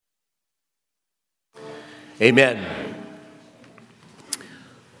Amen.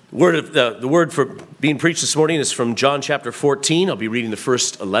 The word for being preached this morning is from John chapter 14. I'll be reading the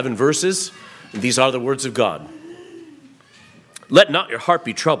first 11 verses. And these are the words of God. Let not your heart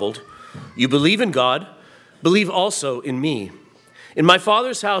be troubled. You believe in God, believe also in me. In my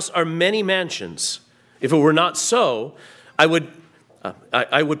Father's house are many mansions. If it were not so, I would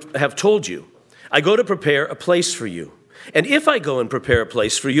have told you. I go to prepare a place for you. And if I go and prepare a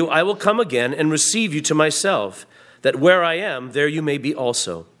place for you, I will come again and receive you to myself, that where I am, there you may be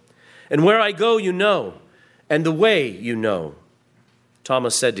also. And where I go, you know, and the way you know.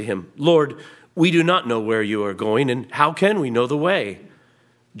 Thomas said to him, Lord, we do not know where you are going, and how can we know the way?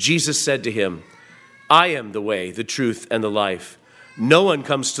 Jesus said to him, I am the way, the truth, and the life. No one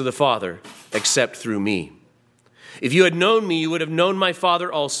comes to the Father except through me. If you had known me, you would have known my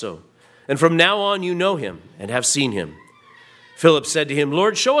Father also. And from now on you know him and have seen him. Philip said to him,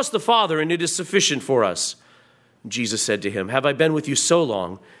 Lord, show us the Father, and it is sufficient for us. Jesus said to him, have I been with you so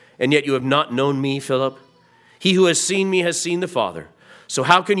long, and yet you have not known me, Philip? He who has seen me has seen the Father. So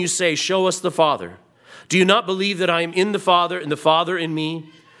how can you say, show us the Father? Do you not believe that I am in the Father and the Father in me?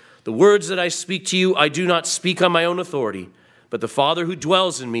 The words that I speak to you, I do not speak on my own authority, but the Father who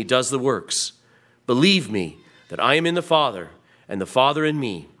dwells in me does the works. Believe me that I am in the Father and the Father in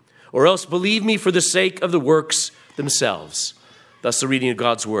me, or else believe me for the sake of the works themselves. Thus the reading of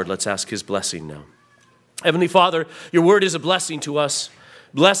God's word. Let's ask his blessing now. Heavenly Father, your word is a blessing to us.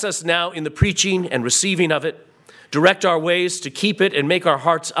 Bless us now in the preaching and receiving of it. Direct our ways to keep it and make our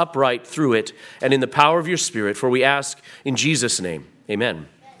hearts upright through it and in the power of your Spirit, for we ask in Jesus' name. Amen.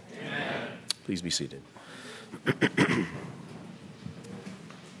 Amen. Please be seated.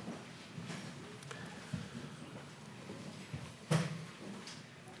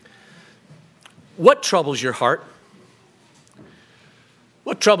 What troubles your heart?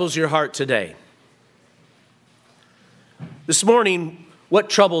 What troubles your heart today? This morning, what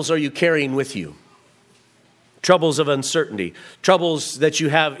troubles are you carrying with you? Troubles of uncertainty, troubles that you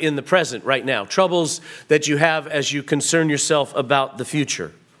have in the present right now, troubles that you have as you concern yourself about the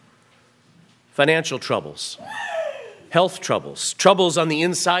future. Financial troubles, health troubles, troubles on the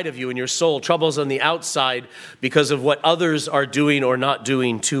inside of you and your soul, troubles on the outside because of what others are doing or not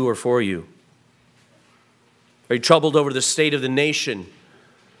doing to or for you. Are you troubled over the state of the nation,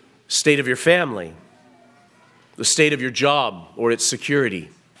 state of your family, the state of your job or its security?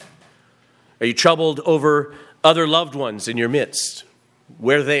 Are you troubled over other loved ones in your midst,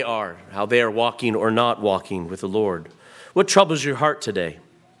 where they are, how they are walking or not walking with the Lord? What troubles your heart today?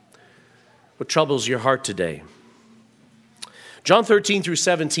 What troubles your heart today? John 13 through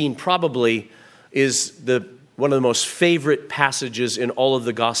 17 probably is one of the most favorite passages in all of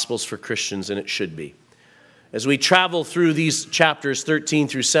the Gospels for Christians, and it should be. As we travel through these chapters 13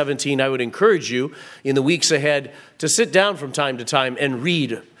 through 17, I would encourage you in the weeks ahead to sit down from time to time and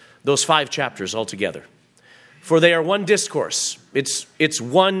read those 5 chapters altogether. For they are one discourse. It's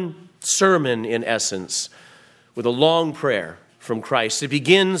one sermon in essence, with a long prayer from Christ. It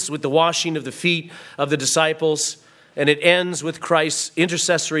begins with the washing of the feet of the disciples, and it ends with Christ's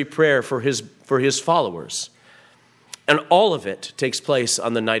intercessory prayer for his followers. And all of it takes place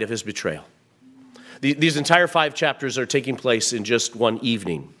on the night of his betrayal. These entire 5 chapters are taking place in just one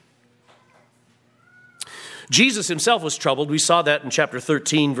evening. Jesus himself was troubled. We saw that in chapter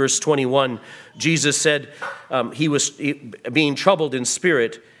 13, verse 21. Jesus said he was being troubled in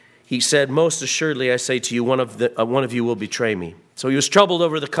spirit. He said, most assuredly, I say to you, one of you will betray me. So he was troubled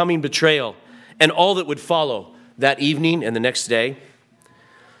over the coming betrayal and all that would follow that evening and the next day.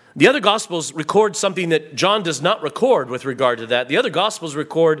 The other Gospels record something that John does not record with regard to that. The other Gospels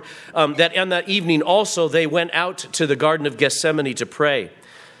record that on that evening also they went out to the Garden of Gethsemane to pray.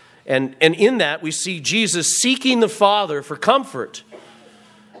 And in that, we see Jesus seeking the Father for comfort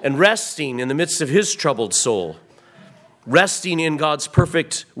and resting in the midst of his troubled soul, resting in God's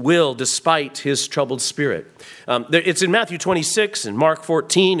perfect will despite his troubled spirit. It's in Matthew 26 and Mark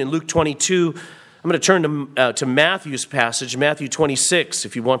 14 and Luke 22. I'm going to turn to Matthew's passage, Matthew 26,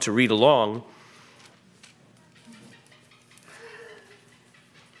 if you want to read along.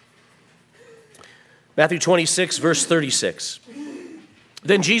 Matthew 26, verse 36.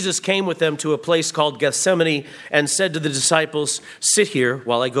 Then Jesus came with them to a place called Gethsemane and said to the disciples, sit here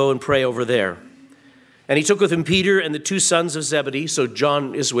while I go and pray over there. And he took with him Peter and the 2 sons of Zebedee, so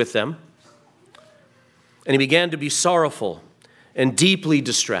John is with them. And he began to be sorrowful and deeply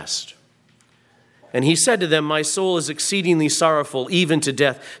distressed. And he said to them, my soul is exceedingly sorrowful, even to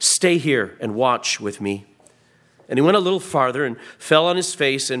death. Stay here and watch with me. And he went a little farther and fell on his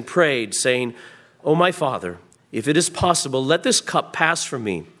face and prayed, saying, O my Father, if it is possible, let this cup pass from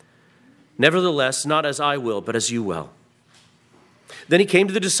me. Nevertheless, not as I will, but as you will." Then he came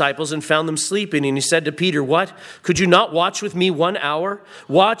to the disciples and found them sleeping, and he said to Peter, "What? Could you not watch with me 1 hour?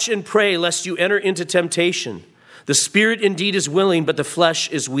 Watch and pray, lest you enter into temptation. The spirit indeed is willing, but the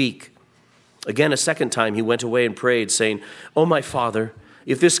flesh is weak." Again, a second time he went away and prayed, saying, "O my Father,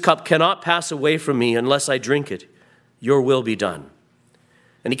 if this cup cannot pass away from me unless I drink it, your will be done."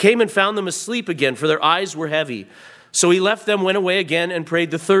 And he came and found them asleep again, for their eyes were heavy. So he left them, went away again, and prayed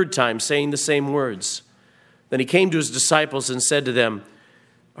the third time, saying the same words. Then he came to his disciples and said to them,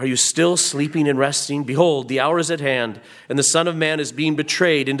 "Are you still sleeping and resting? Behold, the hour is at hand, and the Son of Man is being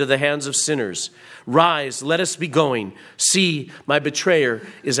betrayed into the hands of sinners. Rise, let us be going. See, my betrayer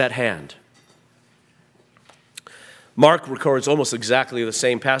is at hand." Mark records almost exactly the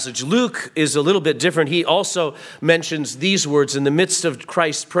same passage. Luke is a little bit different. He also mentions these words in the midst of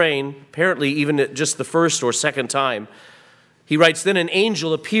Christ praying, apparently even at just the first or second time. He writes, "Then an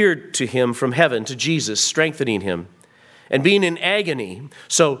angel appeared to him from heaven, to Jesus, strengthening him. And being in agony,"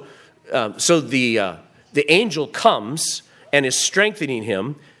 so the angel comes and is strengthening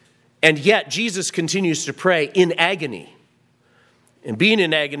him, and yet Jesus continues to pray in agony. And being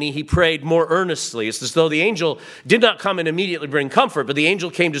in agony, he prayed more earnestly. It's as though the angel did not come and immediately bring comfort, but the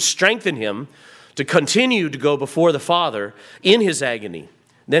angel came to strengthen him to continue to go before the Father in his agony.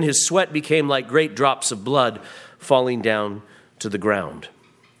 Then his sweat became like great drops of blood falling down to the ground.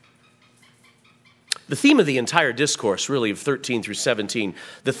 The theme of the entire discourse, really, of 13 through 17,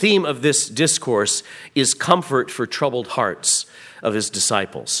 the theme of this discourse is comfort for troubled hearts of his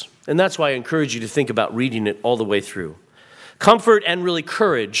disciples. And that's why I encourage you to think about reading it all the way through. Comfort and really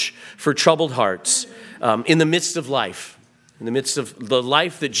courage for troubled hearts in the midst of life, in the midst of the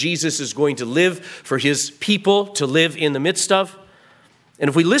life that Jesus is going to live for his people to live in the midst of. And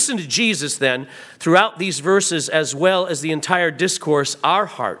if we listen to Jesus then, throughout these verses as well as the entire discourse, our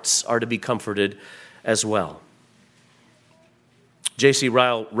hearts are to be comforted as well. J.C.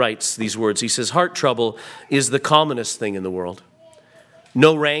 Ryle writes these words. He says, "Heart trouble is the commonest thing in the world.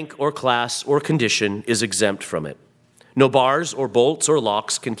 No rank or class or condition is exempt from it. No bars or bolts or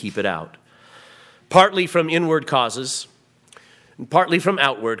locks can keep it out. Partly from inward causes, and partly from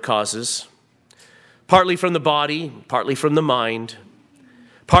outward causes, partly from the body, partly from the mind,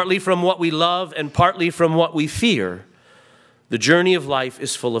 partly from what we love and partly from what we fear, the journey of life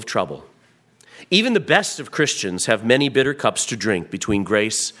is full of trouble. Even the best of Christians have many bitter cups to drink between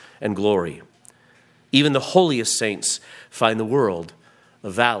grace and glory. Even the holiest saints find the world a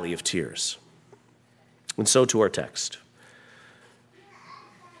valley of tears." And so to our text.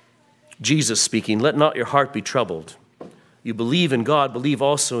 Jesus speaking, "Let not your heart be troubled. You believe in God, believe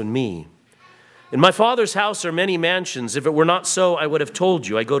also in me. In my Father's house are many mansions. If it were not so, I would have told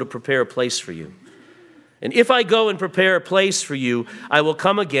you. I go to prepare a place for you. And if I go and prepare a place for you, I will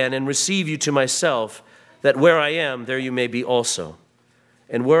come again and receive you to myself, that where I am, there you may be also.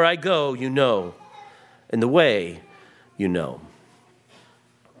 And where I go, you know, and the way you know."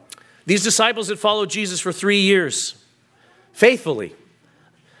 These disciples had followed Jesus for 3 years, faithfully.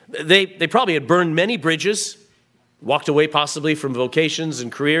 They probably had burned many bridges, walked away possibly from vocations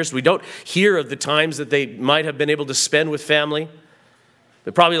and careers. We don't hear of the times that they might have been able to spend with family.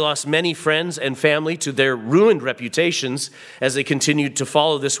 They probably lost many friends and family to their ruined reputations as they continued to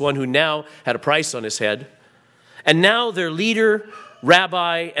follow this one who now had a price on his head. And now their leader,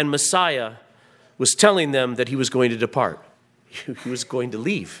 rabbi, and Messiah was telling them that he was going to depart. He was going to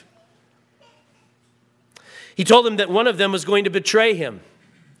leave. He told them that one of them was going to betray him,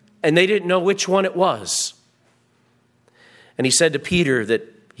 and they didn't know which one it was. And he said to Peter that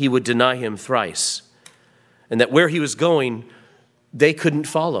he would deny him thrice, and that where he was going, they couldn't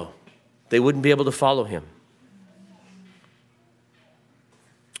follow. They wouldn't be able to follow him.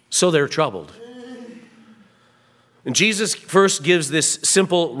 So they're troubled. And Jesus first gives this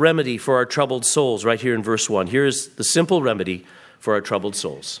simple remedy for our troubled souls right here in verse 1. Here's the simple remedy for our troubled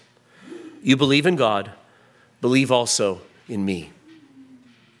souls. You believe in God, believe also in me.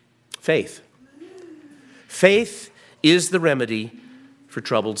 Faith. Faith is the remedy for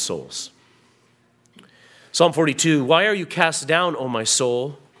troubled souls. Psalm 42, "Why are you cast down, O my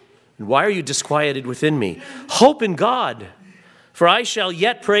soul? And why are you disquieted within me? Hope in God, for I shall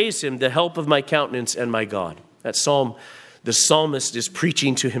yet praise him, the help of my countenance and my God." That psalm, the psalmist is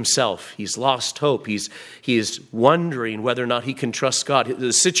preaching to himself. He's lost hope. He is wondering whether or not he can trust God.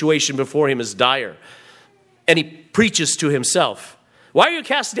 The situation before him is dire. And he preaches to himself. "Why are you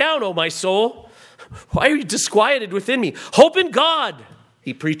cast down, O my soul? Why are you disquieted within me? Hope in God,"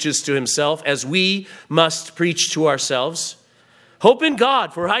 he preaches to himself, as we must preach to ourselves. "Hope in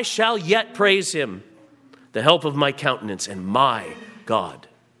God, for I shall yet praise him, the help of my countenance and my God."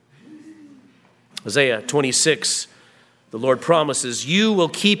 Isaiah 26, the Lord promises, you will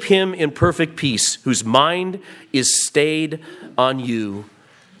keep him in perfect peace, whose mind is stayed on you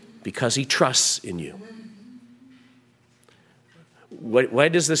because he trusts in you. Why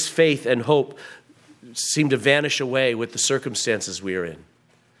does this faith and hope seem to vanish away with the circumstances we are in?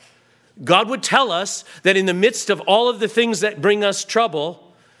 God would tell us that in the midst of all of the things that bring us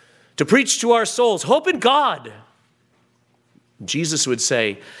trouble, to preach to our souls, hope in God. Jesus would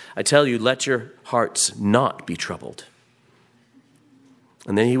say, I tell you, let your hearts not be troubled.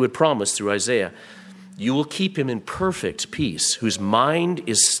 And then he would promise through Isaiah, you will keep him in perfect peace, whose mind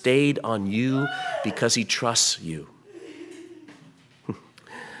is stayed on you because he trusts you.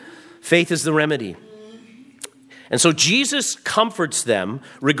 Faith is the remedy. And so Jesus comforts them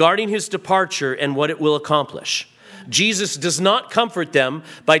regarding his departure and what it will accomplish. Jesus does not comfort them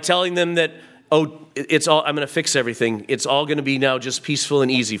by telling them that, oh, it's all, I'm going to fix everything. It's all going to be now just peaceful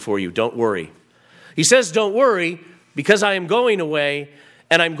and easy for you. Don't worry. He says, don't worry, because I am going away,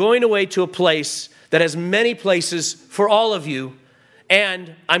 and I'm going away to a place that has many places for all of you,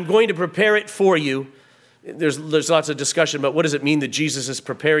 and I'm going to prepare it for you. There's lots of discussion about what does it mean that Jesus is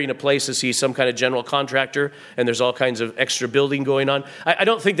preparing a place? Is he some kind of general contractor and there's all kinds of extra building going on? I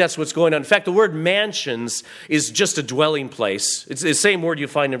don't think that's what's going on. In fact, the word mansions is just a dwelling place. It's the same word you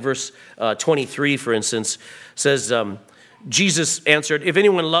find in verse 23, for instance, says, Jesus answered, if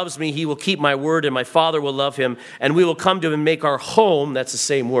anyone loves me, he will keep my word, and my Father will love him, and we will come to him and make our home, that's the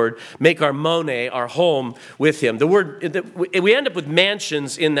same word, make our mone, our home, with him. The word, we end up with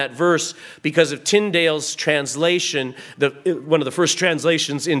mansions in that verse because of Tyndale's translation, one of the first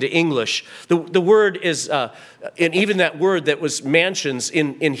translations into English. The word is, and even that word that was mansions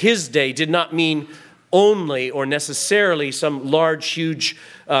in his day did not mean only or necessarily some large, huge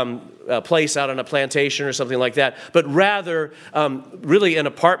place out on a plantation or something like that, but rather really an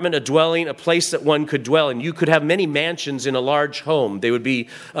apartment, a dwelling, a place that one could dwell in. You could have many mansions in a large home. They would be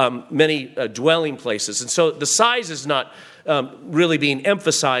many dwelling places. And so the size is not really being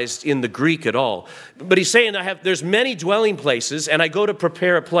emphasized in the Greek at all. But he's saying there's many dwelling places, and I go to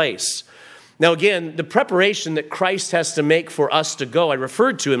prepare a place. Now again, the preparation that Christ has to make for us to go, I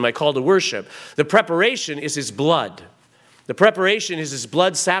referred to in my call to worship. The preparation is his blood. The preparation is his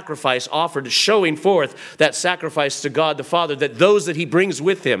blood sacrifice offered, showing forth that sacrifice to God the Father, that those that he brings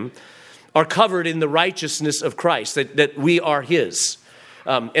with him are covered in the righteousness of Christ, that we are his.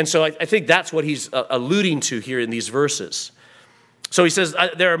 And so I think that's what he's alluding to here in these verses. So he says,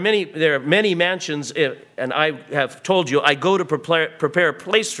 there are many mansions, and I have told you, I go to prepare a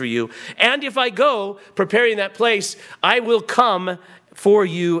place for you. And if I go preparing that place, I will come for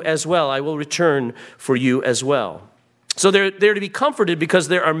you as well. I will return for you as well. So they're to be comforted because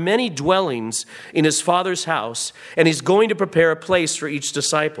there are many dwellings in his Father's house, and he's going to prepare a place for each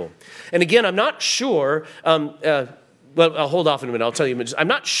disciple. And again, I'm not sure... Well, I'll hold off in a minute. I'll tell you. I'm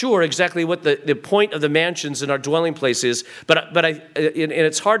not sure exactly what the point of the mansions in our dwelling place is, and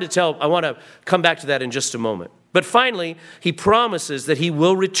it's hard to tell. I want to come back to that in just a moment. But finally, he promises that he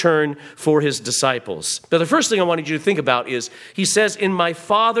will return for his disciples. Now, the first thing I wanted you to think about is, he says, in my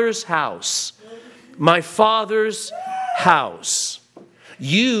Father's house,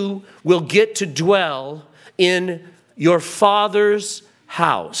 you will get to dwell in your Father's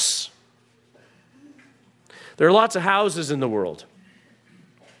house. There are lots of houses in the world.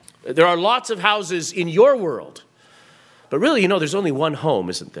 There are lots of houses in your world. But really, there's only one home,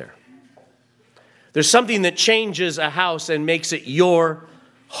 isn't there? There's something that changes a house and makes it your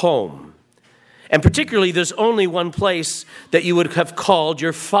home. And particularly, there's only one place that you would have called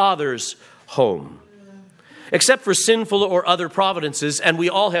your Father's home. Except for sinful or other providences, and we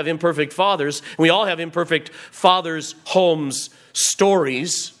all have imperfect fathers, and we all have imperfect fathers' homes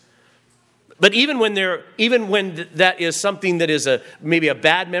stories. But even when that is something that is maybe a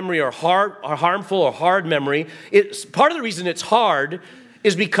bad memory or harmful or hard memory, part of the reason it's hard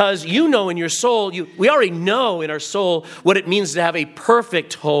is because in your soul, we already know in our soul what it means to have a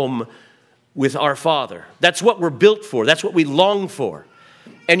perfect home with our Father. That's what we're built for. That's what we long for.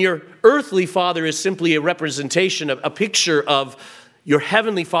 And your earthly father is simply a representation, a picture of your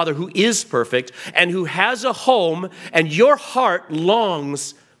heavenly Father who is perfect and who has a home, and your heart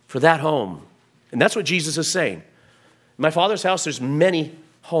longs for that home. And that's what Jesus is saying. In my Father's house, there's many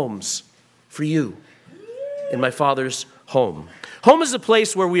homes for you. In my Father's home. Home is a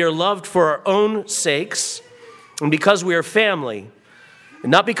place where we are loved for our own sakes and because we are family, and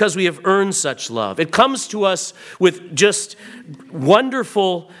not because we have earned such love. It comes to us with just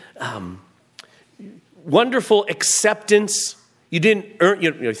wonderful acceptance. You didn't earn,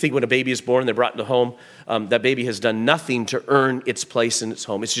 you think when a baby is born, they're brought into home, that baby has done nothing to earn its place in its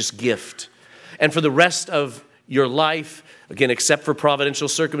home. It's just gift. and for the rest of your life, again, except for providential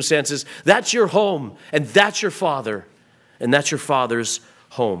circumstances, that's your home, and that's your Father, and that's your Father's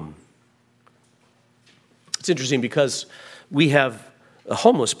home. It's interesting because we have a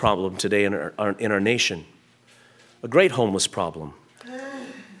homeless problem today in our nation, a great homeless problem,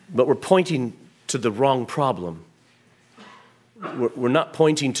 but we're pointing to the wrong problem. We're not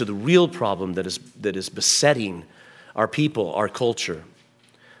pointing to the real problem that is besetting our people, our culture.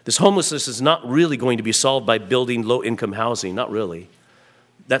 This homelessness is not really going to be solved by building low-income housing, not really.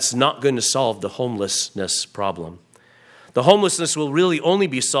 That's not going to solve the homelessness problem. The homelessness will really only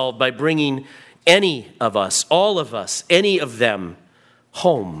be solved by bringing any of us, all of us, any of them,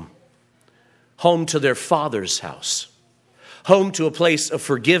 home to their Father's house, home to a place of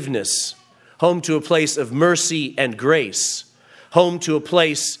forgiveness, home to a place of mercy and grace, home to a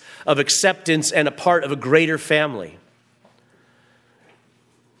place of acceptance and a part of a greater family.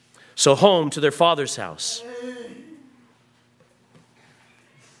 So home to their Father's house.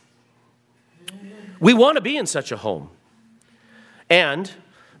 We want to be in such a home. And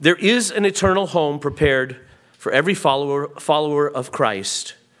there is an eternal home prepared for every follower of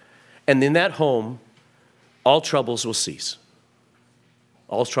Christ. And in that home, all troubles will cease.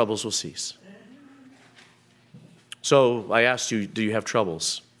 All troubles will cease. So I asked you, do you have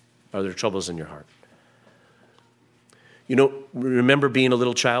troubles? Are there troubles in your heart? You know, remember being a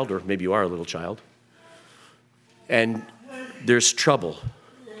little child, or maybe you are a little child, and there's trouble,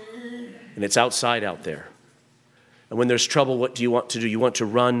 and it's outside out there. And when there's trouble, what do you want to do? You want to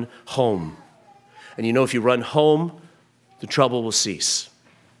run home. And you know, if you run home, the trouble will cease.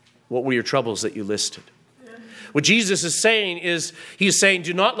 What were your troubles that you listed? What Jesus is saying is, he's saying,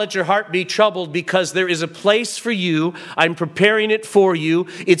 do not let your heart be troubled, because there is a place for you. I'm preparing it for you.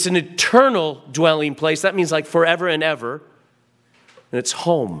 It's an eternal dwelling place. That means like forever and ever. And it's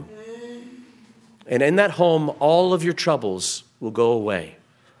home. And in that home, all of your troubles will go away.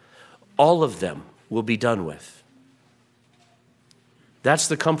 All of them will be done with. That's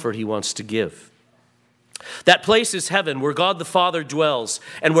the comfort he wants to give. That place is heaven, where God the Father dwells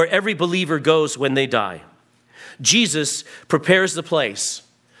and where every believer goes when they die. Jesus prepares the place.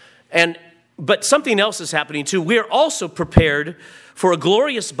 But something else is happening too. We are also prepared for a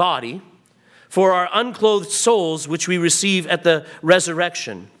glorious body, for our unclothed souls, which we receive at the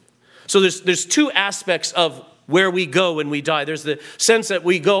resurrection. So there's two aspects of where we go when we die. There's the sense that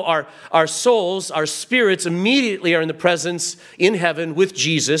we go, our souls, our spirits immediately are in the presence in heaven with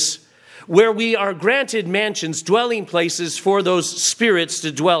Jesus, where we are granted mansions, dwelling places for those spirits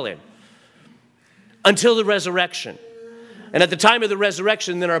to dwell in until the resurrection. And at the time of the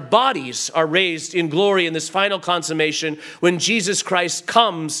resurrection, then our bodies are raised in glory in this final consummation when Jesus Christ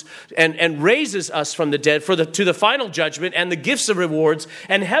comes and raises us from the dead to the final judgment and the gifts of rewards.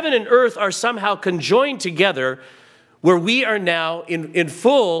 And heaven and earth are somehow conjoined together, where we are now in this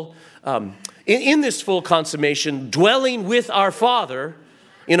full consummation, dwelling with our Father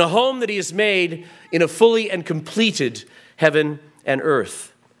in a home that he has made in a fully and completed heaven and earth.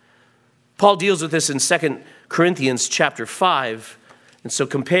 Paul deals with this in 2 Corinthians chapter 5. And so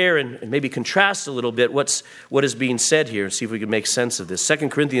compare and maybe contrast a little bit what is being said here and see if we can make sense of this. 2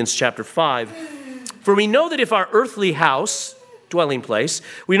 Corinthians chapter 5. For we know that if our earthly house, dwelling place,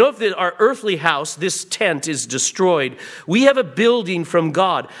 we know if our earthly house, this tent, is destroyed, we have a building from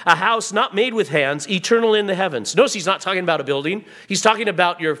God, a house not made with hands, eternal in the heavens. Notice he's not talking about a building. He's talking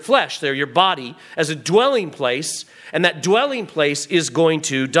about your flesh there, your body, as a dwelling place. And that dwelling place is going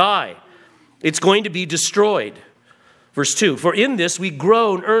to die. It's going to be destroyed. Verse 2, for in this we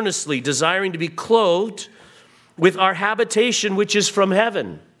groan earnestly, desiring to be clothed with our habitation which is from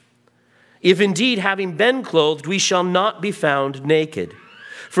heaven. If indeed, having been clothed, we shall not be found naked.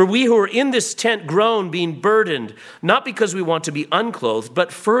 For we who are in this tent groan, being burdened, not because we want to be unclothed,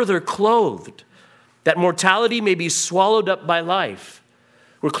 but further clothed, that mortality may be swallowed up by life.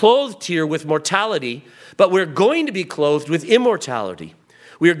 We're clothed here with mortality, but we're going to be clothed with immortality.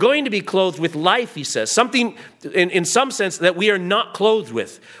 We are going to be clothed with life, he says. Something, in some sense, that we are not clothed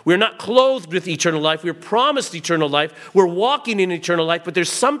with. We're not clothed with eternal life. We're promised eternal life. We're walking in eternal life, but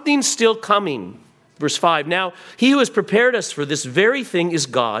there's something still coming. Verse 5, now he who has prepared us for this very thing is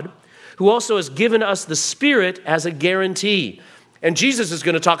God, who also has given us the Spirit as a guarantee. And Jesus is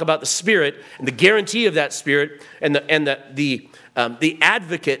going to talk about the Spirit and the guarantee of that Spirit and the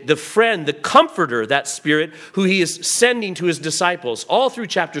advocate, the friend, the comforter, that Spirit, who he is sending to his disciples, all through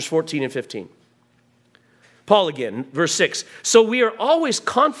chapters 14 and 15. Paul again, verse 6. So we are always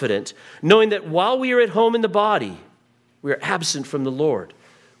confident, knowing that while we are at home in the body, we are absent from the Lord.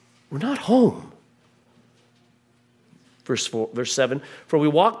 We're not home. Verse 7. For we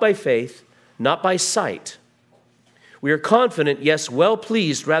walk by faith, not by sight. We are confident, yes, well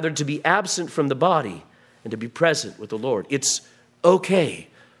pleased, rather to be absent from the body and to be present with the Lord. It's okay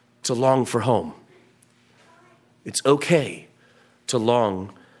to long for home. It's okay to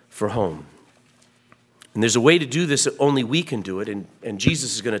long for home. And there's a way to do this that only we can do it, and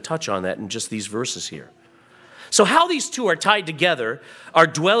Jesus is going to touch on that in just these verses here. So how these two are tied together are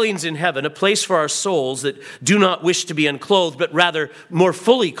dwellings in heaven, a place for our souls that do not wish to be unclothed, but rather more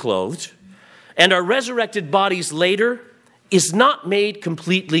fully clothed, and our resurrected bodies later is not made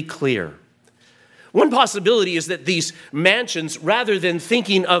completely clear. One possibility is that these mansions, rather than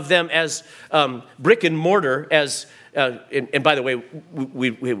thinking of them as brick and mortar, as and by the way,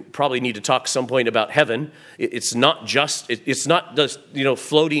 we probably need to talk some point about heaven. It's not just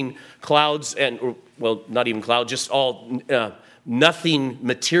floating clouds well, not even clouds, just all nothing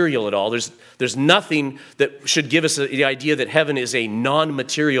material at all. There's nothing that should give us the idea that heaven is a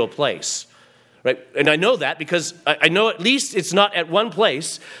non-material place. Right? And I know that because I know at least it's not at one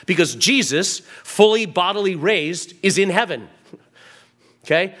place, because Jesus, fully bodily raised, is in heaven.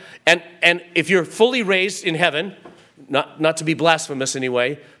 Okay? And if you're fully raised in heaven, not to be blasphemous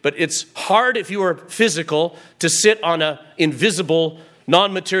anyway, but it's hard if you are physical to sit on an invisible,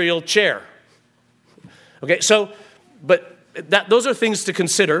 non-material chair. Okay, so, but those are things to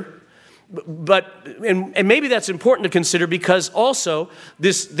consider. And maybe that's important to consider because also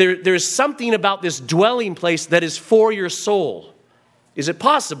there's something about this dwelling place that is for your soul. Is it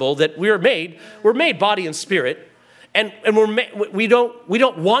possible that we're made body and spirit, and we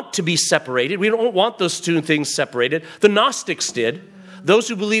don't want to be separated. We don't want those two things separated. The Gnostics did. Those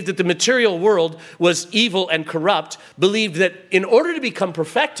who believed that the material world was evil and corrupt believed that in order to become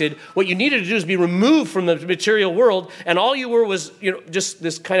perfected, what you needed to do is be removed from the material world, and all you were was just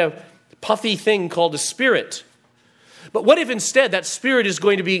this kind of puffy thing called a spirit. But what if instead that spirit is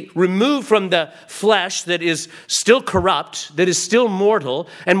going to be removed from the flesh that is still corrupt, that is still mortal,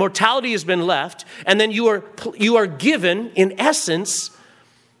 and mortality has been left, and then you are given, in essence,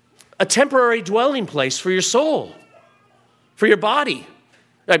 a temporary dwelling place for your soul, for your body.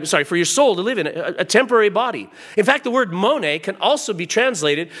 For your soul to live in, a temporary body. In fact, the word mone can also be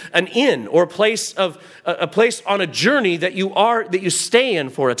translated an inn, or a place on a journey that you stay in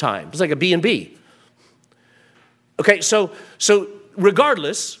for a time. It's like a B&B. Okay, so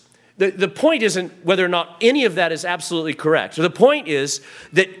regardless, the point isn't whether or not any of that is absolutely correct. So the point is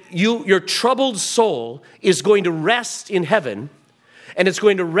that your troubled soul is going to rest in heaven, and it's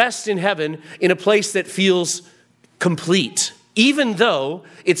going to rest in heaven in a place that feels complete. Even though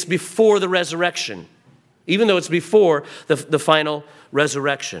it's before the resurrection, even though it's before the final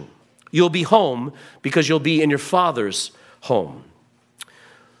resurrection. You'll be home because you'll be in your Father's home.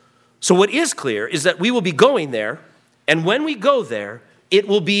 So what is clear is that we will be going there, and when we go there, it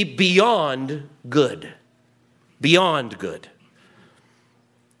will be beyond good. Beyond good.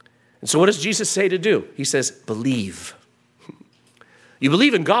 And so what does Jesus say to do? He says, believe. You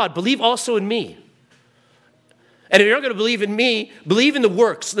believe in God, believe also in me. And if you're not going to believe in me, believe in the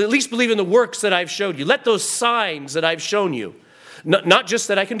works. At least believe in the works that I've showed you. Let those signs that I've shown you, not just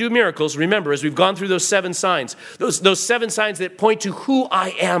that I can do miracles. Remember, as we've gone through those 7 signs, those 7 signs that point to who I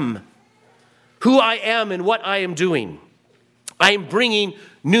am and what I am doing. I am bringing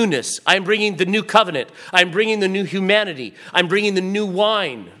newness. I'm bringing the new covenant. I'm bringing the new humanity. I'm bringing the new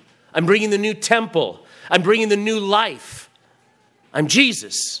wine. I'm bringing the new temple. I'm bringing the new life. I'm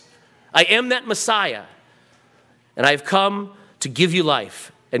Jesus. I am that Messiah. And I have come to give you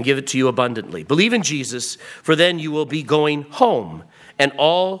life and give it to you abundantly. Believe in Jesus, for then you will be going home and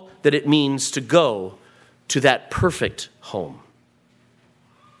all that it means to go to that perfect home.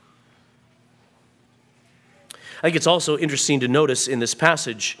 I think it's also interesting to notice in this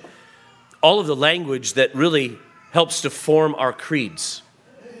passage all of the language that really helps to form our creeds.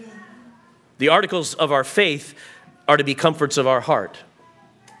 The articles of our faith are to be comforts of our heart.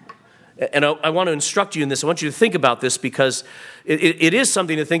 And I want to instruct you in this. I want you to think about this because it is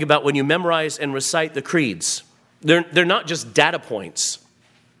something to think about when you memorize and recite the creeds. They're not just data points.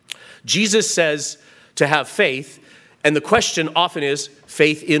 Jesus says to have faith, and the question often is,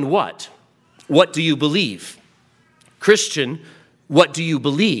 faith in what? What do you believe? Christian, what do you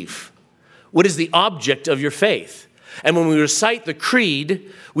believe? What is the object of your faith? And when we recite the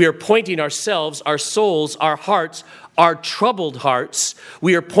creed, we are pointing ourselves, our souls, our hearts, our troubled hearts,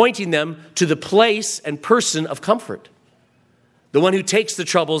 we are pointing them to the place and person of comfort, the one who takes the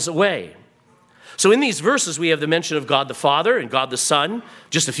troubles away. So in these verses, we have the mention of God the Father and God the Son.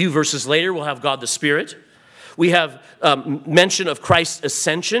 Just a few verses later, we'll have God the Spirit. We have mention of Christ's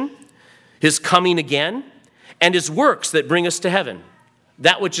ascension, his coming again, and his works that bring us to heaven.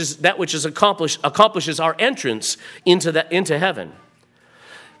 that which is accomplishes our entrance into heaven.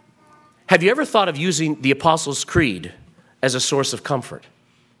 Have you ever thought of using the Apostles' Creed as a source of comfort?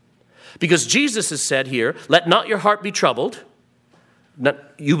 Because Jesus has said here, let not your heart be troubled.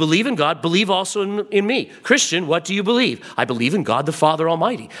 You believe in God, believe also in me. Christian, what do you believe? I believe in God the Father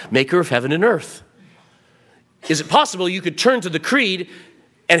Almighty, maker of heaven and earth. Is it possible you could turn to the creed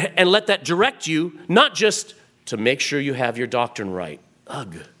and let that direct you, not just to make sure you have your doctrine right?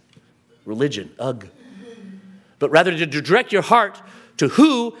 Ugh. Religion, ugh. But rather to direct your heart to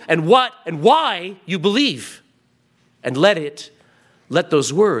who and what and why you believe. And let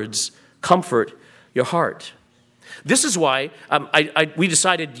those words comfort your heart. This is why we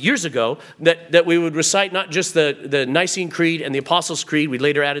decided years ago that we would recite not just the Nicene Creed and the Apostles' Creed. We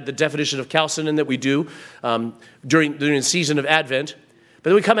later added the definition of Chalcedon that we do during the season of Advent. But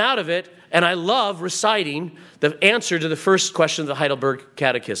then we come out of it, and I love reciting the answer to the first question of the Heidelberg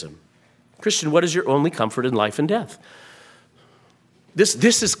Catechism. Christian, what is your only comfort in life and death?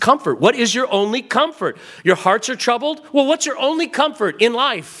 This is comfort. What is your only comfort? Your hearts are troubled? Well, what's your only comfort in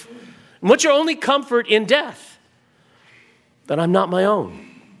life? And what's your only comfort in death? That I'm not my own,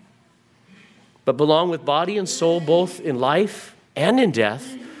 but belong with body and soul both in life and in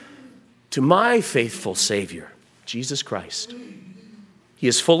death to my faithful Savior, Jesus Christ. He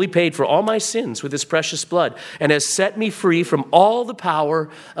has fully paid for all my sins with his precious blood and has set me free from all the power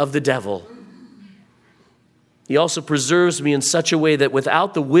of the devil. He also preserves me in such a way that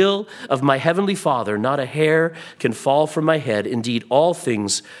without the will of my heavenly Father, not a hair can fall from my head. Indeed, all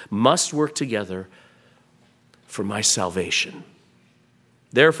things must work together for my salvation.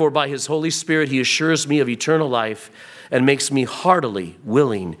 Therefore, by his Holy Spirit, he assures me of eternal life and makes me heartily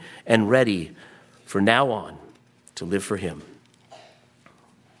willing and ready for now on to live for him.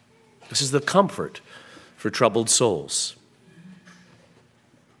 This is the comfort for troubled souls.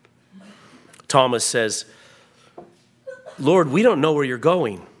 Thomas says, Lord, we don't know where you're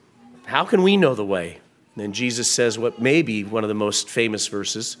going. How can we know the way? And then Jesus says what may be one of the most famous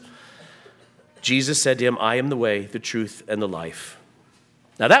verses. Jesus said to him, I am the way, the truth, and the life.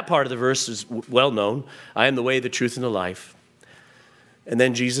 Now that part of the verse is well known. I am the way, the truth, and the life. And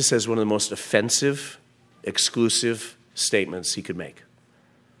then Jesus says one of the most offensive, exclusive statements he could make.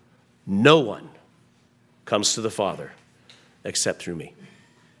 No one comes to the Father except through me.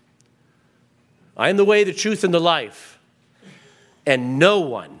 I am the way, the truth, and the life. And no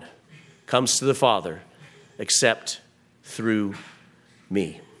one comes to the Father except through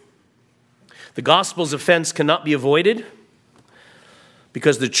me. The gospel's offense cannot be avoided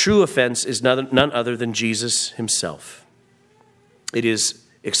because the true offense is none other than Jesus himself. It is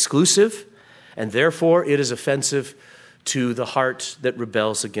exclusive, and therefore it is offensive to the heart that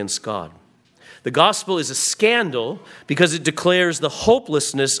rebels against God. The gospel is a scandal because it declares the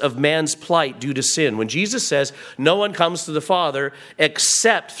hopelessness of man's plight due to sin. When Jesus says, no one comes to the Father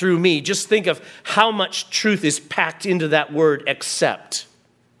except through me, just think of how much truth is packed into that word, except.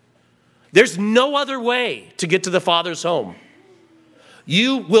 There's no other way to get to the Father's home.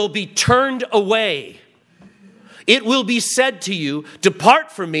 You will be turned away. It will be said to you,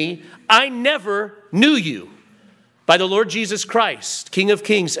 depart from me, I never knew you, by the Lord Jesus Christ, King of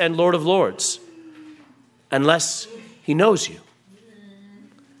Kings and Lord of Lords, unless he knows you,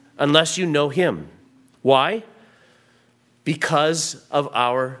 unless you know him. Why? Because of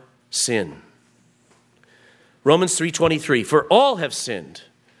our sin. Romans 3:23, for all have sinned,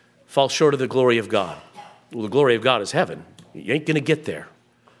 fall short of the glory of God. Well, the glory of God is heaven. You ain't going to get there.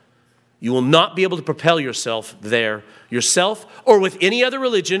 You will not be able to propel yourself there yourself or with any other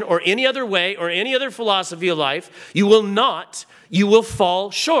religion or any other way or any other philosophy of life. You will not. You will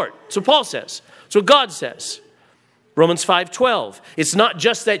fall short. So Paul says. So God says. Romans 5:12. It's not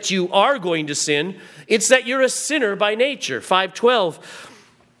just that you are going to sin. It's that you're a sinner by nature. 5:12.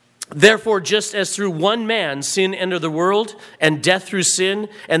 Therefore, just as through one man sin entered the world, and death through sin,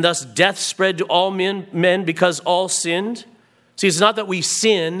 and thus death spread to all men because all sinned. See, it's not that we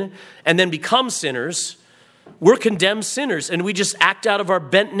sin and then become sinners. We're condemned sinners, and we just act out of our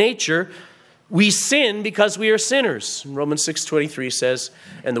bent nature. We sin because we are sinners. Romans 6:23 says,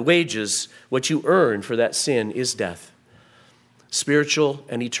 and the wages, what you earn for that sin, is death. Spiritual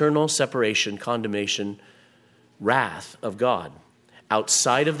and eternal separation, condemnation, wrath of God.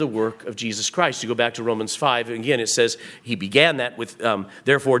 Outside of the work of Jesus Christ. You go back to Romans 5, and again it says, he began that with,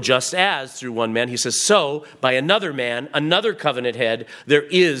 therefore just as through one man, he says, so by another man, another covenant head, there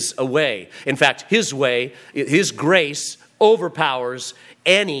is a way. In fact, his way, his grace overpowers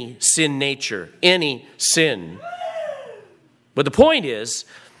any sin nature, any sin. But the point is,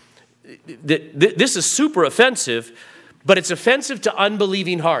 that this is super offensive but it's offensive to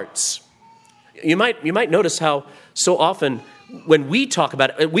unbelieving hearts. You might notice how so often when we talk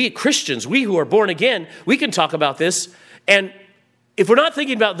about it, we Christians, we who are born again, we can talk about this, and if we're not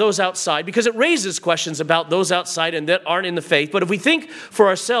thinking about those outside, because it raises questions about those outside and that aren't in the faith, but if we think for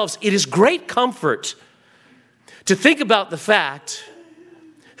ourselves, it is great comfort to think about the fact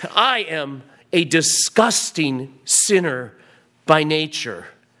I am a disgusting sinner by nature.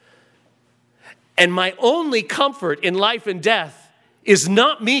 And my only comfort in life and death is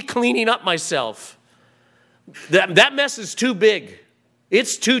not me cleaning up myself. That mess is too big.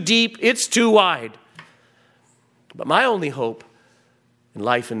 It's too deep. It's too wide. But my only hope in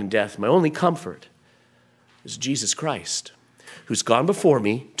life and in death, my only comfort is Jesus Christ, who's gone before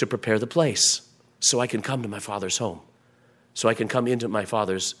me to prepare the place so I can come to my Father's home, so I can come into my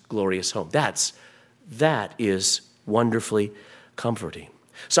Father's glorious home. That is wonderfully comforting.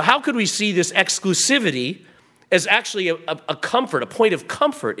 So how could we see this exclusivity as actually a comfort, a point of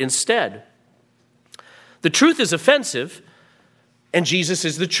comfort instead? The truth is offensive, and Jesus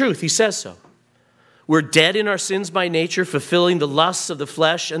is the truth. He says so. We're dead in our sins by nature, fulfilling the lusts of the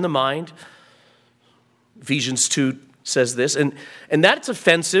flesh and the mind. Ephesians 2 says this, and that's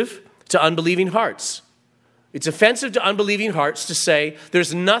offensive to unbelieving hearts. It's offensive to unbelieving hearts to say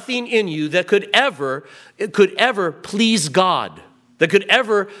there's nothing in you that could ever please God, that could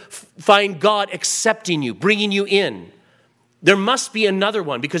ever find God accepting you, bringing you in. There must be another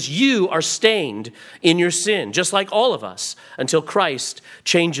one because you are stained in your sin, just like all of us, until Christ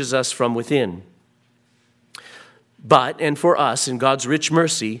changes us from within. But, and for us, in God's rich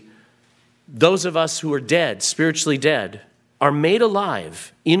mercy, those of us who are dead, spiritually dead, are made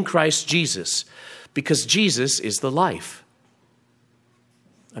alive in Christ Jesus because Jesus is the life.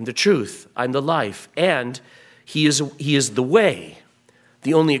 I'm the truth, I'm the life, and He is the way,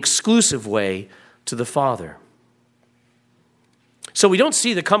 the only exclusive way to the Father. So we don't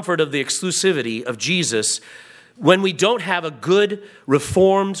see the comfort of the exclusivity of Jesus when we don't have a good,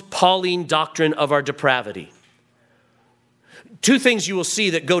 reformed, Pauline doctrine of our depravity. Two things you will see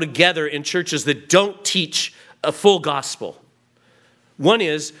that go together in churches that don't teach a full gospel. One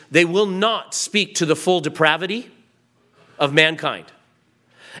is they will not speak to the full depravity of mankind.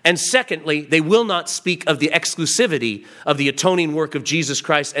 And secondly, they will not speak of the exclusivity of the atoning work of Jesus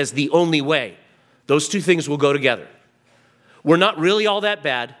Christ as the only way. Those two things will go together. We're not really all that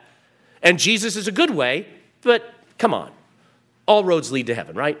bad, and Jesus is a good way, but come on. All roads lead to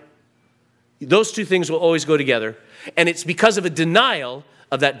heaven, right? Those two things will always go together, and it's because of a denial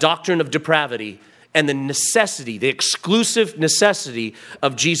of that doctrine of depravity and the necessity, the exclusive necessity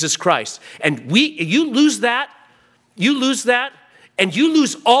of Jesus Christ. And you lose that, and you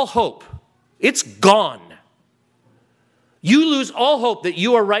lose all hope. It's gone. You lose all hope that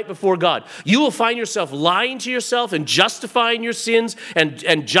you are right before God. You will find yourself lying to yourself and justifying your sins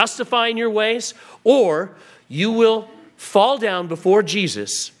and justifying your ways, or you will fall down before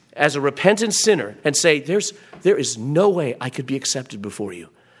Jesus as a repentant sinner and say, there is no way I could be accepted before you.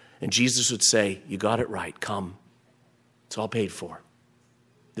 And Jesus would say, you got it right, come. It's all paid for.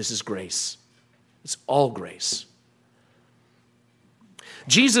 This is grace. It's all grace.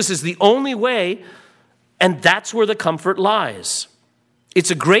 Jesus is the only way, and that's where the comfort lies.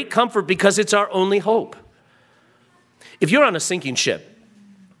 It's a great comfort because it's our only hope. If you're on a sinking ship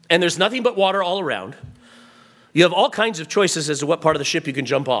and there's nothing but water all around, you have all kinds of choices as to what part of the ship you can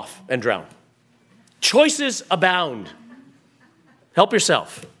jump off and drown. Choices abound. Help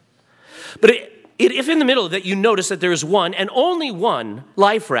yourself. But if in the middle of that you notice that there is one and only one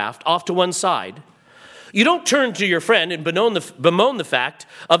life raft off to one side, you don't turn to your friend and bemoan the fact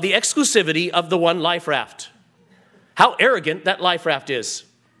of the exclusivity of the one life raft. How arrogant that life raft is,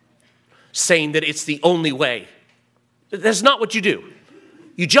 saying that it's the only way. That's not what you do.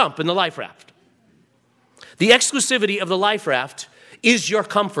 You jump in the life raft. The exclusivity of the life raft is your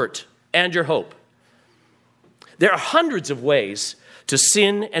comfort and your hope. There are hundreds of ways to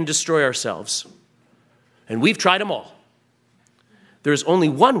sin and destroy ourselves, and we've tried them all. There is only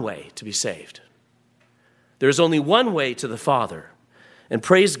one way to be saved. There is only one way to the Father, and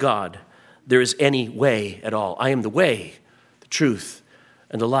praise God, there is any way at all. I am the way, the truth,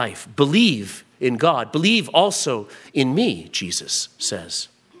 and the life. Believe in God. Believe also in me, Jesus says.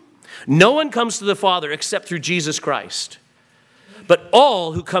 No one comes to the Father except through Jesus Christ. But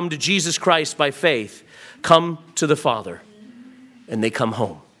all who come to Jesus Christ by faith come to the Father, and they come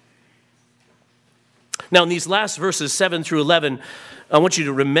home. Now, in these last verses, 7 through 11, I want you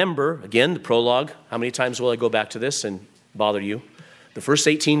to remember, again, the prologue. How many times will I go back to this and bother you? The first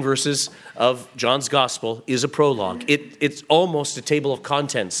 18 verses of John's Gospel is a prologue. It's almost a table of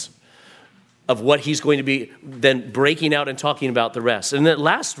contents of what he's going to be then breaking out and talking about the rest. And that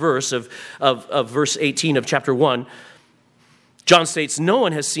last verse of verse 18 of chapter 1, John states, no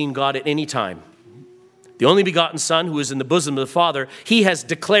one has seen God at any time. The only begotten Son who is in the bosom of the Father, he has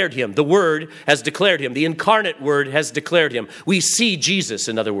declared him. The Word has declared him. The incarnate Word has declared him. We see Jesus,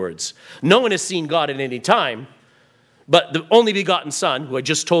 in other words. No one has seen God at any time, but the only begotten Son, who I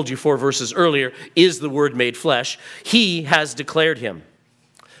just told you 4 verses earlier, is the Word made flesh. He has declared him.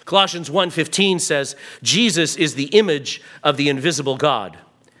 Colossians 1:15 says, Jesus is the image of the invisible God.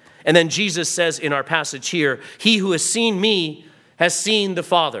 And then Jesus says in our passage here, he who has seen me has seen the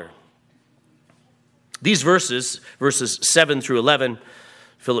Father. These verses 7 through 11,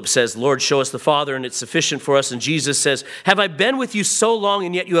 Philip says, Lord, show us the Father, and it's sufficient for us. And Jesus says, have I been with you so long,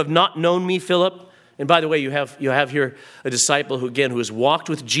 and yet you have not known me, Philip? And by the way, you have here a disciple who has walked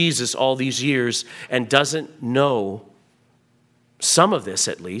with Jesus all these years and doesn't know some of this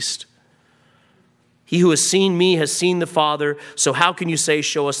at least. He who has seen me has seen the Father. So how can you say,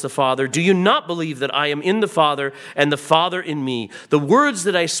 show us the Father? Do you not believe that I am in the Father and the Father in me? The words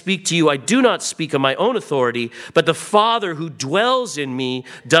that I speak to you, I do not speak on my own authority, but the Father who dwells in me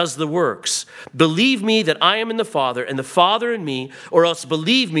does the works. Believe me that I am in the Father and the Father in me, or else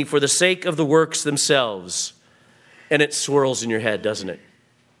believe me for the sake of the works themselves. And it swirls in your head, doesn't it?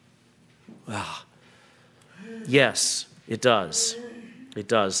 Yes, it does. It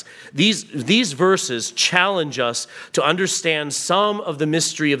does. These verses challenge us to understand some of the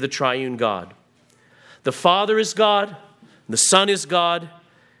mystery of the triune God. The Father is God, the Son is God,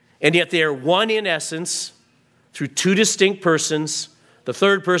 and yet they are one in essence through 2 distinct persons. The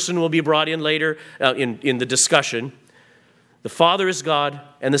third person will be brought in later in the discussion. The Father is God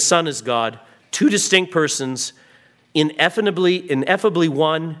and the Son is God, 2 distinct persons, ineffably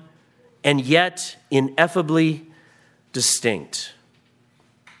one, and yet ineffably distinct.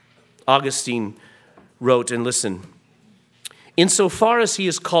 Augustine wrote, and listen, insofar as he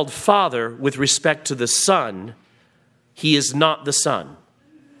is called Father with respect to the Son, he is not the Son.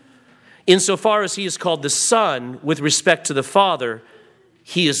 Insofar as he is called the Son with respect to the Father,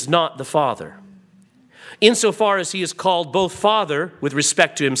 he is not the Father. Insofar as he is called both Father with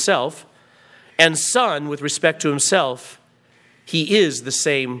respect to himself and Son with respect to himself, he is the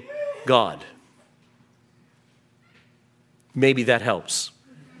same God. Maybe that helps.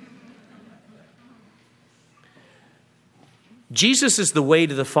 Jesus is the way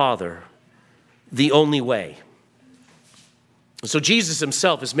to the Father, the only way. So Jesus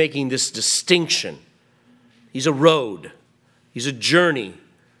himself is making this distinction. He's a road. He's a journey.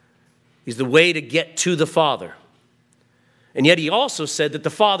 He's the way to get to the Father. And yet he also said that the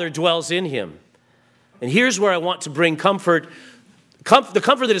Father dwells in him. And here's where I want to bring comfort. The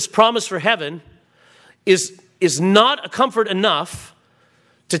comfort that is promised for heaven is not a comfort enough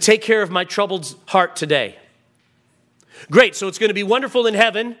to take care of my troubled heart today. Great, so it's going to be wonderful in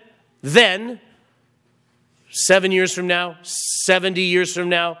heaven, then, 7 years from now, 70 years from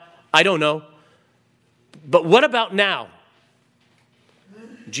now, I don't know. But what about now?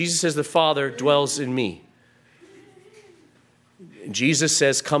 Jesus says the Father dwells in me. Jesus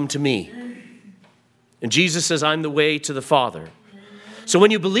says, come to me. And Jesus says, I'm the way to the Father. So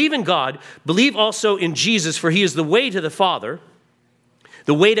when you believe in God, believe also in Jesus, for he is the way to the Father,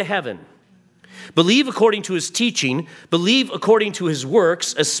 the way to heaven. Believe according to his teaching, believe according to his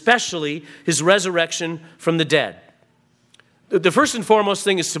works, especially his resurrection from the dead. The first and foremost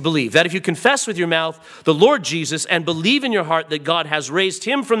thing is to believe that if you confess with your mouth the Lord Jesus and believe in your heart that God has raised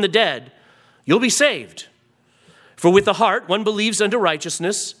him from the dead, you'll be saved. For with the heart one believes unto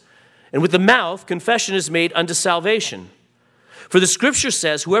righteousness, and with the mouth confession is made unto salvation. For the scripture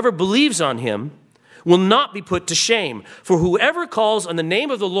says, whoever believes on him will not be put to shame. For whoever calls on the name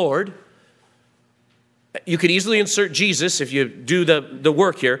of the Lord, you could easily insert Jesus if you do the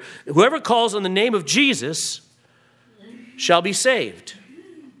work here. Whoever calls on the name of Jesus shall be saved.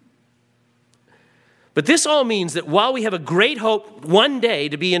 But this all means that while we have a great hope one day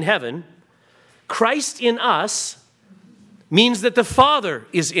to be in heaven, Christ in us means that the Father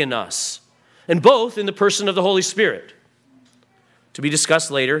is in us, and both in the person of the Holy Spirit. To be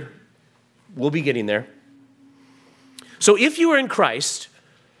discussed later. We'll be getting there. So if you are in Christ,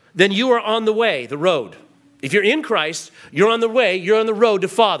 then you are on the way, the road. If you're in Christ, you're on the way, you're on the road to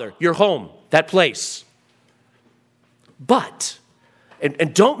Father, your home, that place. But,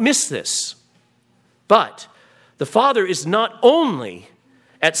 and don't miss this, but the Father is not only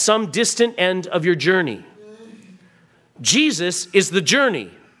at some distant end of your journey. Jesus is the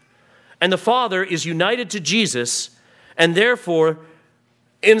journey, and the Father is united to Jesus, and therefore,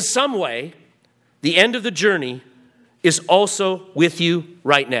 in some way, the end of the journey is also with you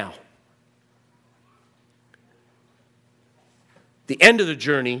right now. the end of the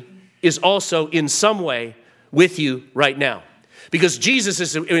journey is also in some way with you right now. Because Jesus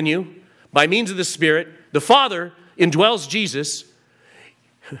is in you by means of the Spirit. The Father indwells Jesus.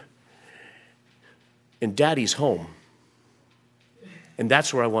 And Daddy's home. And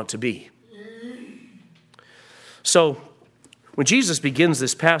that's where I want to be. So, when Jesus begins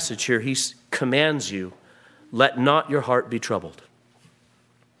this passage here, he commands you, let not your heart be troubled.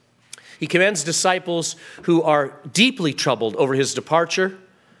 He commands disciples who are deeply troubled over his departure,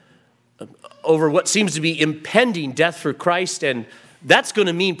 over what seems to be impending death for Christ, and that's going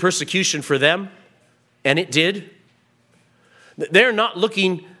to mean persecution for them, and it did. They're not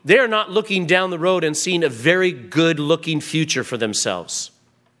looking down the road and seeing a very good-looking future for themselves.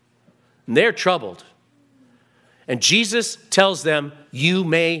 And they're troubled. And Jesus tells them, you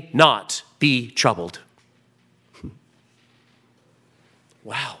may not be troubled.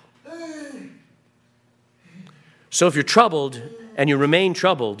 Wow. So if you're troubled and you remain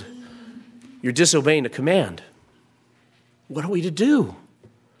troubled, you're disobeying a command. What are we to do?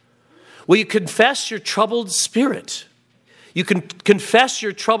 Well, you confess your troubled spirit. You can confess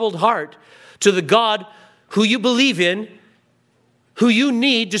your troubled heart to the God who you believe in, who you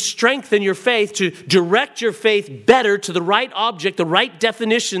need to strengthen your faith, to direct your faith better to the right object, the right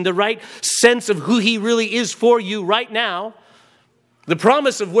definition, the right sense of who he really is for you right now. The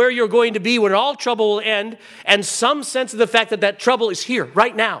promise of where you're going to be when all trouble will end, and some sense of the fact that that trouble is here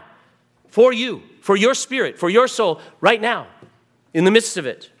right now for you, for your spirit, for your soul right now in the midst of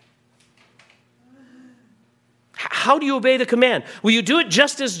it. How do you obey the command? Well, you do it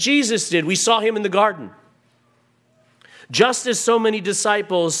just as Jesus did. We saw him in the garden. Just as so many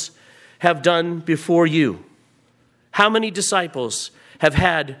disciples have done before you. How many disciples have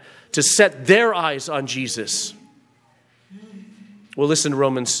had to set their eyes on Jesus? Well, listen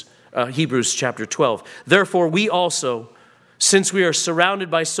to Hebrews chapter 12. Therefore, we also, since we are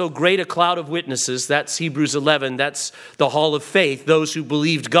surrounded by so great a cloud of witnesses, that's Hebrews 11, that's the hall of faith, those who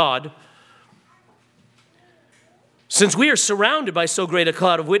believed God. Since we are surrounded by so great a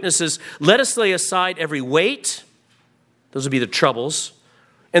cloud of witnesses, let us lay aside every weight, those would be the troubles,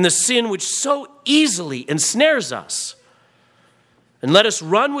 and the sin which so easily ensnares us. And let us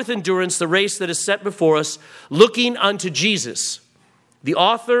run with endurance the race that is set before us, looking unto Jesus, the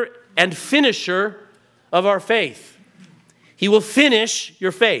author and finisher of our faith. He will finish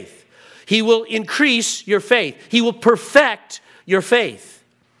your faith. He will increase your faith. He will perfect your faith.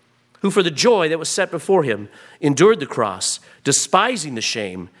 Who for the joy that was set before him endured the cross, despising the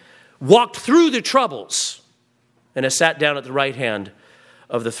shame, walked through the troubles, and has sat down at the right hand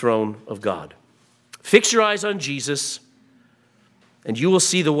of the throne of God. Fix your eyes on Jesus, and you will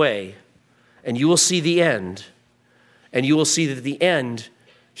see the way, and you will see the end, and you will see that at the end,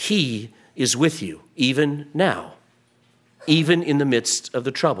 he is with you, even now, even in the midst of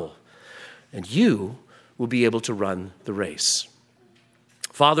the trouble. And you will be able to run the race.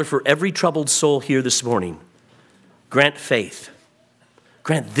 Father, for every troubled soul here this morning, grant faith.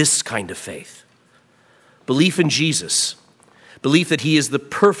 Grant this kind of faith. Belief in Jesus. Belief that he is the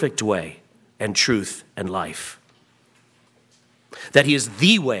perfect way and truth and life. That he is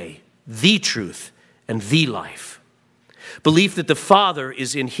the way, the truth, and the life. Belief that the Father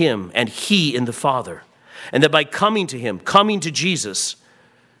is in him and he in the Father. And that by coming to him, coming to Jesus,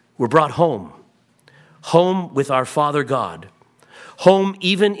 we're brought home. Home with our Father God. Home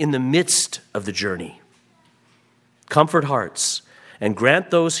even in the midst of the journey. Comfort hearts and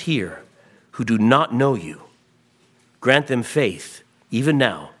grant those here who do not know you. Grant them faith even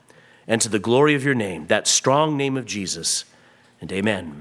now and to the glory of your name, that strong name of Jesus. And amen.